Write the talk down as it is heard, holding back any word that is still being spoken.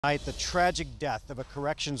The tragic death of a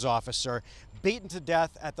corrections officer beaten to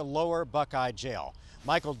death at the Lower Buckeye Jail.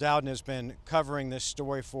 Michael Dowden has been covering this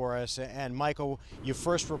story for us. And Michael, you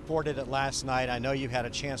first reported it last night. I know you had a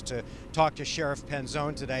chance to talk to Sheriff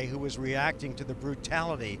Penzone today, who was reacting to the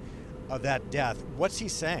brutality of that death. What's he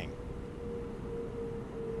saying?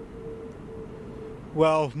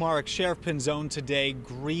 Well, Mark, Sheriff Penzone today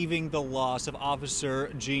grieving the loss of Officer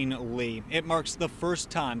Gene Lee. It marks the first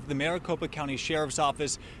time the Maricopa County Sheriff's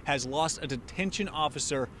Office has lost a detention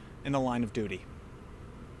officer in the line of duty.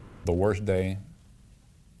 The worst day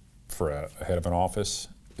for a head of an office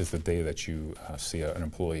is the day that you see an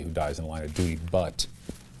employee who dies in the line of duty, but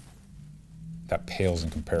that pales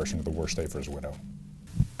in comparison to the worst day for his widow.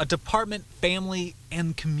 A department, family,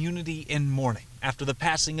 and community in mourning after the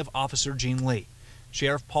passing of Officer Gene Lee.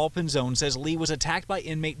 Sheriff Paul Penzone says Lee was attacked by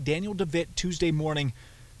inmate Daniel Davitt Tuesday morning,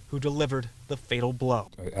 who delivered the fatal blow.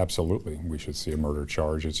 Absolutely, we should see a murder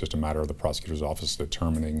charge. It's just a matter of the prosecutor's office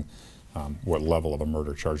determining what level of a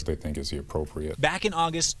murder charge they think is the appropriate. Back in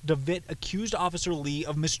August, Davitt accused Officer Lee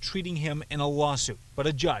of mistreating him in a lawsuit, but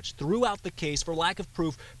a judge threw out the case for lack of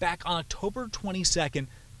proof back on October 22nd,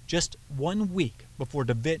 just 1 week before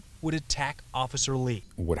Davitt would attack Officer Lee.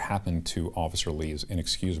 What happened to Officer Lee is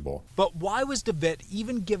inexcusable. But why was Davitt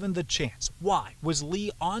even given the chance? Why was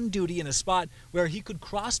Lee on duty in a spot where he could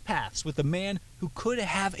cross paths with a man who could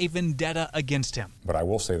have a vendetta against him? But I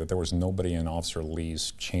will say that there was nobody in Officer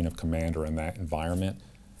Lee's chain of command or in that environment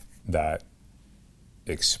that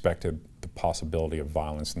expected the possibility of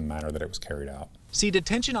violence in the manner that it was carried out. See,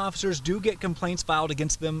 detention officers do get complaints filed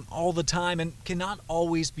against them all the time and cannot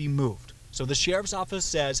always be moved. So the sheriff's office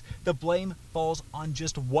says the blame falls on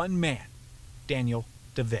just one man, Daniel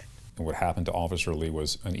Davitt. And what happened to Officer Lee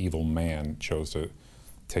was an evil man chose to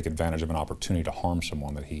take advantage of an opportunity to harm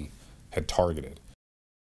someone that he had targeted.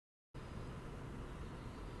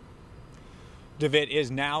 Davitt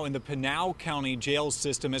is now in the Pinal County jail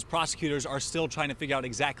system as prosecutors are still trying to figure out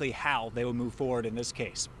exactly how they will move forward in this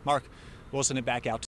case. Mark, we'll send it back out to